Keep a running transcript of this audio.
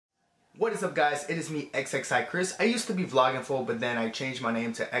What is up, guys? It is me, XXI Chris. I used to be vlogging full, but then I changed my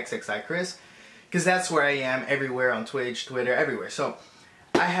name to XXI Chris because that's where I am everywhere on Twitch, Twitter, everywhere. So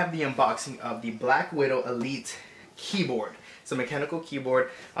I have the unboxing of the Blackwidow Elite keyboard. It's a mechanical keyboard.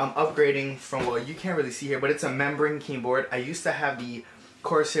 I'm upgrading from, well, you can't really see here, but it's a membrane keyboard. I used to have the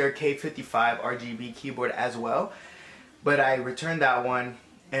Corsair K55 RGB keyboard as well, but I returned that one,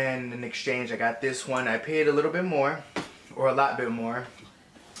 and in exchange I got this one. I paid a little bit more, or a lot bit more,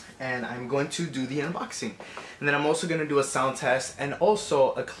 and I'm going to do the unboxing. And then I'm also going to do a sound test and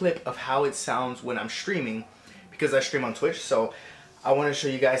also a clip of how it sounds when I'm streaming, because I stream on Twitch. So I want to show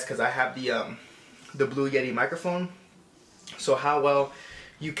you guys, because I have the Blue Yeti microphone, so how well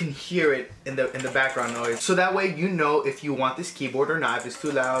you can hear it in the background noise. So that way you know if you want this keyboard or not, if it's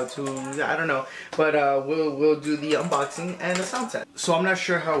too loud, I don't know. But we'll do the unboxing and the sound test. So I'm not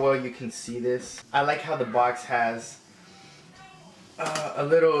sure how well you can see this. I like how the box has a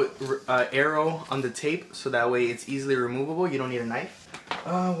little arrow on the tape, so that way it's easily removable. You don't need a knife.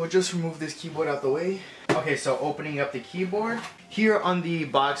 We'll just remove this keyboard out the way. Okay, so opening up the keyboard. Here on the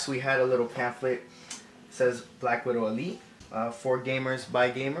box we had a little pamphlet. It says Blackwidow Elite, for gamers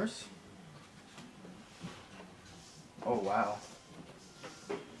by gamers. Oh wow.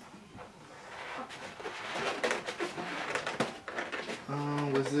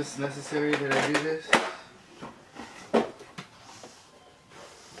 Was this necessary that I do this?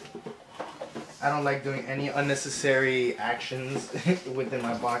 I don't like doing any unnecessary actions within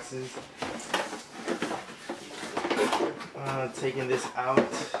my boxes. Taking this out.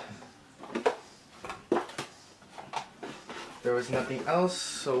 There was nothing else,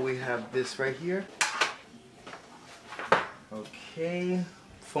 so we have this right here. Okay,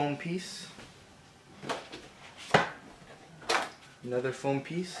 foam piece. Another foam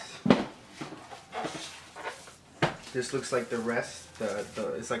piece. This looks like the rest.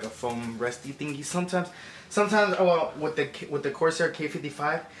 It's like a foam resty thingy. Sometimes, oh well, with the Corsair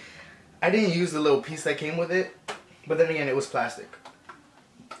K55, I didn't use the little piece that came with it, but then again, it was plastic.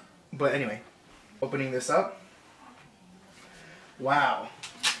 But anyway, opening this up. Wow.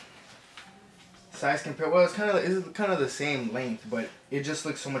 Size compare. Well, it's kind of the same length, but it just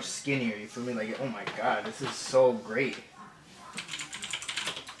looks so much skinnier. You feel me? Like, oh my god, this is so great.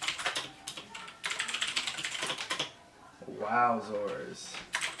 Wowzers.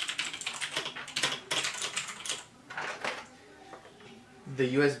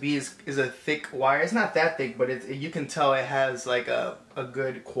 The USB is a thick wire. It's not that thick, but you can tell it has like a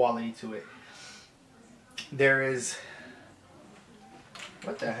good quality to it. There is,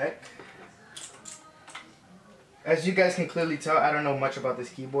 what the heck? As you guys can clearly tell, I don't know much about this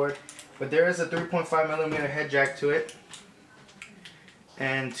keyboard, but there is a 3.5mm head jack to it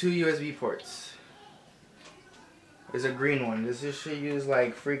and 2 USB ports. There's a green one. Does this shit use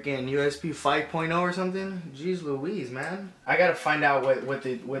like freaking USB 5.0 or something? Jeez Louise, man. I gotta find out what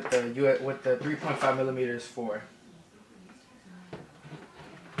the 3.5mm is for.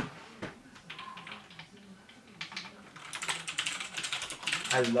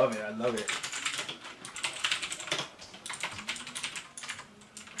 I love it. I love it.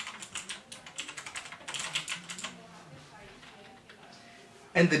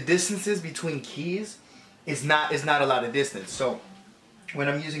 And the distances between keys is not a lot of distance. So when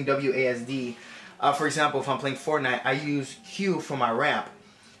I'm using WASD, for example, if I'm playing Fortnite, I use Q for my ramp,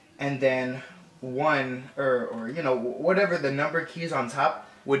 and then 1 or you know, whatever the number keys on top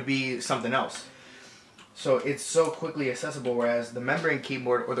would be something else. So it's so quickly accessible, whereas the membrane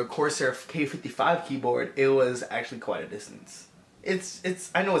keyboard or the Corsair K55 keyboard, it was actually quite a distance.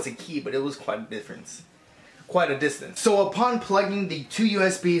 I know it's a key, but it was quite a difference. Quite a distance. So upon plugging the 2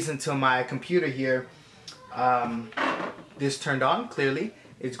 USBs into my computer here, this turned on clearly.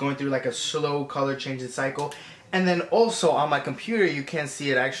 It's going through like a slow color changing cycle. And then also on my computer, you can't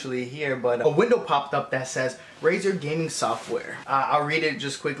see it actually here, but a window popped up that says Razer Gaming Software. I'll read it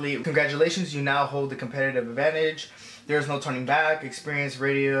just quickly. Congratulations, you now hold the competitive advantage. There's no turning back. Experience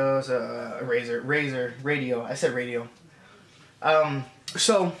radios, Razer radio. I said radio.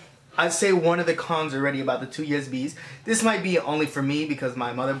 So I'd say one of the cons already about the 2 USBs. This might be only for me because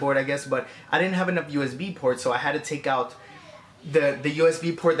my motherboard, I guess, but I didn't have enough USB ports, so I had to take out the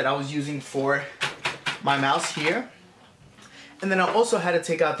USB port that I was using for my mouse here. And then I also had to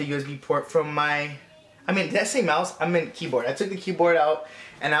take out the USB port from my, did I say mouse? I meant keyboard. I took the keyboard out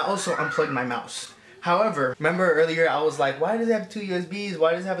and I also unplugged my mouse. However, remember earlier I was like, why does it have 2 USBs?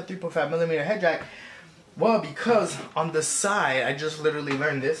 Why does it have a 3.5mm head jack? Well, because on the side, I just literally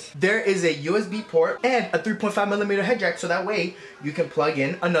learned this, there is a USB port and a 3.5mm head jack, so that way you can plug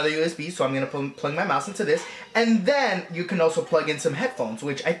in another USB. So I'm gonna plug my mouse into this, and then you can also plug in some headphones,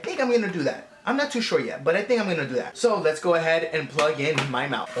 which I think I'm gonna do that. I'm not too sure yet, but I think I'm gonna do that. So let's go ahead and plug in my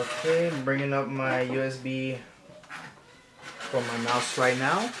mouse. Okay, I'm bringing up my USB for my mouse right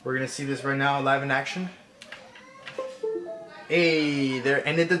now. We're gonna see this right now live in action. Hey there,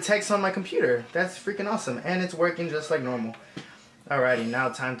 and it detects on my computer. That's freaking awesome, and it's working just like normal. Alrighty, now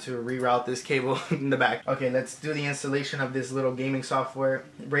time to reroute this cable in the back. Okay, let's do the installation of this little gaming software,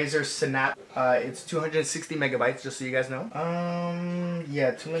 Razer Synapse. It's 260 megabytes, just so you guys know.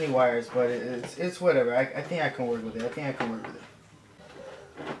 Yeah, too many wires, but it's whatever. I think I can work with it.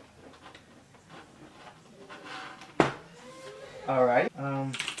 Alright.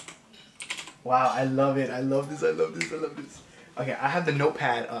 Wow, I love it. I love this. Okay, I have the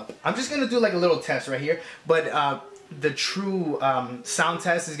notepad up. I'm just gonna do like a little test right here, but the true sound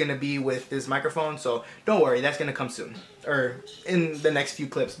test is gonna be with this microphone, so don't worry, that's gonna come soon, or in the next few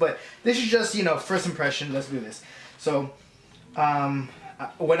clips. But this is just, you know, first impression. Let's do this. So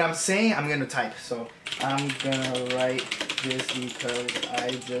what I'm saying, I'm gonna type. So I'm gonna write this because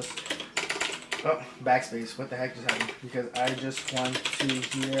I just, oh, backspace, what the heck just happened? Because I just want to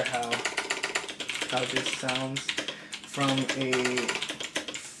hear how this sounds from a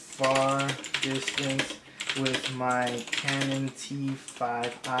far distance with my Canon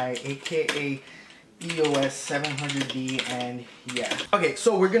T5i, aka EOS 700D, and yeah. Okay,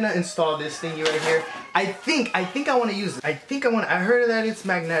 so we're gonna install this thingy right here. I think I want to use it. I heard that it's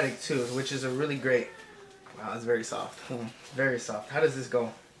magnetic too, which is a really great. Wow, it's very soft. Very soft. How does this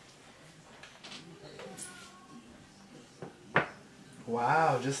go?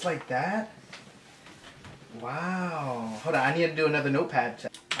 Wow, just like that? Wow. Hold on, I need to do another notepad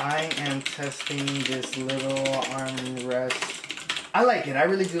check. I am testing this little armrest. I like it. I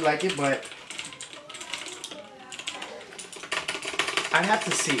really do like it, but I'd have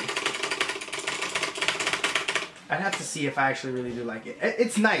to see. I'd have to see if I actually really do like it.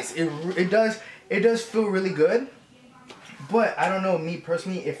 It's nice. It does feel really good. But I don't know, me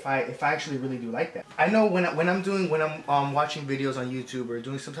personally, if I actually really do like that. I know when I'm watching videos on YouTube or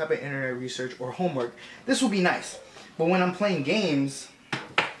doing some type of internet research or homework, this will be nice. But when I'm playing games,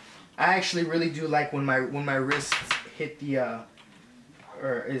 I actually really do like when my wrists hit the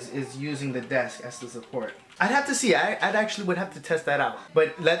or is using the desk as the support. I'd have to see. I'd actually would have to test that out.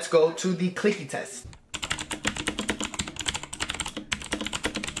 But let's go to the clicky test.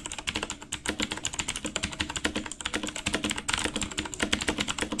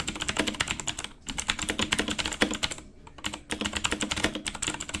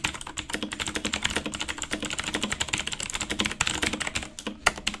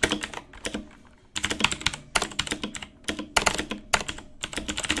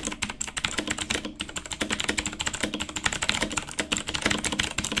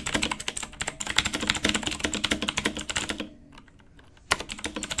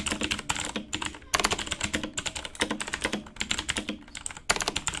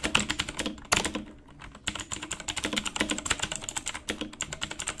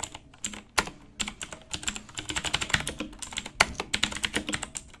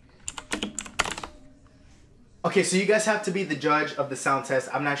 Okay, so you guys have to be the judge of the sound test.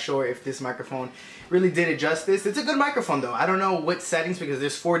 I'm not sure if this microphone really did it justice. It's a good microphone though. I don't know what settings, because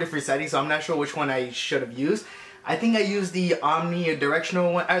there's 4 different settings, so I'm not sure which one I should have used. I think I used the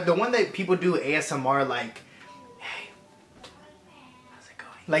omnidirectional one, the one that people do ASMR like, hey, how's it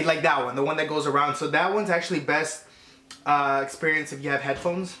going? Like that one, the one that goes around. So that one's actually best experience if you have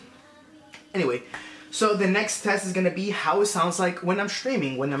headphones. Anyway, so the next test is gonna be how it sounds like when I'm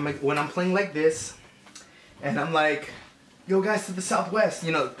streaming, when I'm playing like this. And I'm like, yo guys to the southwest,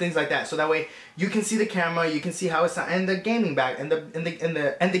 you know, things like that. So that way you can see the camera, you can see how it sounds, and the gaming back, and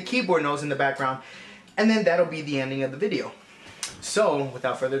the keyboard noise in the background, and then that'll be the ending of the video. So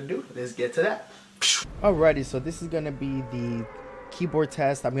without further ado, let's get to that. Alrighty, so this is gonna be the keyboard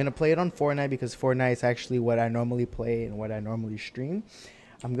test. I'm gonna play it on Fortnite because Fortnite is actually what I normally play and what I normally stream.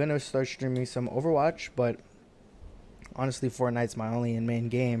 I'm gonna start streaming some Overwatch, but honestly, Fortnite's my only and main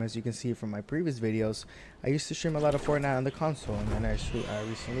game. As you can see from my previous videos, I used to stream a lot of Fortnite on the console, and then I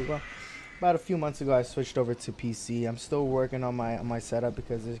recently, well, about a few months ago, I switched over to PC. I'm still working on my setup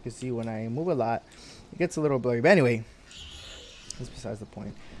because, as you can see, when I move a lot, it gets a little blurry. But anyway, that's besides the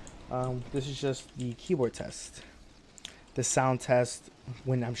point. This is just the keyboard test, the sound test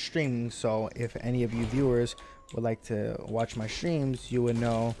when I'm streaming. So if any of you viewers would like to watch my streams, you would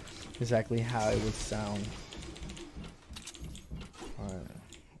know exactly how it would sound. Alright.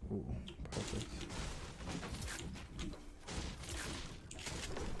 Ooh, perfect.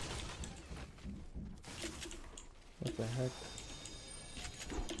 heck?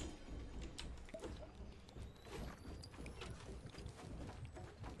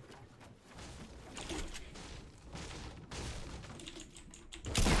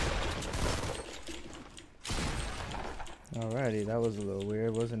 Alrighty, that was a little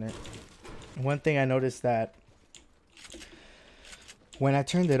weird, wasn't it? One thing I noticed that when I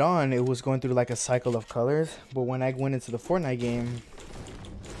turned it on, it was going through like a cycle of colors, but when I went into the Fortnite game,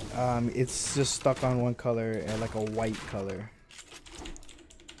 it's just stuck on one color and like a white color.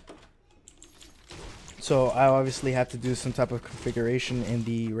 So I obviously have to do some type of configuration in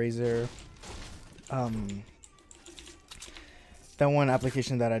the Razer, that one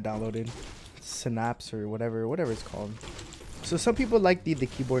application that I downloaded, Synapse or whatever it's called. So some people like the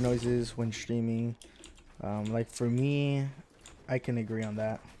keyboard noises when streaming. Like for me, I can agree on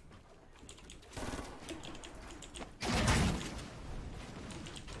that.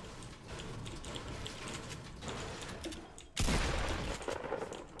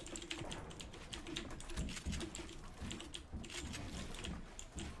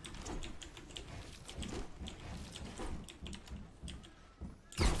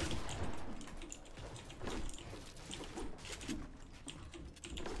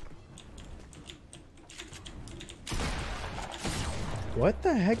 What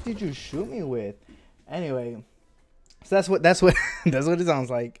the heck did you shoot me with? Anyway, so that's what that's what it sounds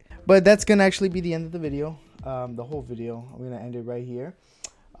like. But that's gonna actually be the end of the video. The whole video. I'm gonna end it right here.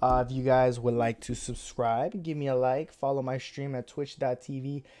 If you guys would like to subscribe, give me a like, follow my stream at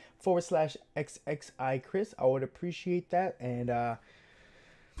twitch.tv/XXIChris. I would appreciate that. And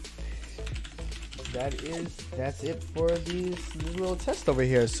that's it for this little test over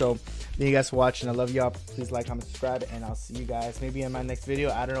here. So thank you guys for watching. I love y'all. Please like, comment, subscribe, and I'll see you guys maybe in my next video.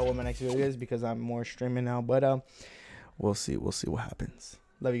 I don't know what my next video is because I'm more streaming now, but we'll see what happens.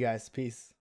 Love you guys. Peace.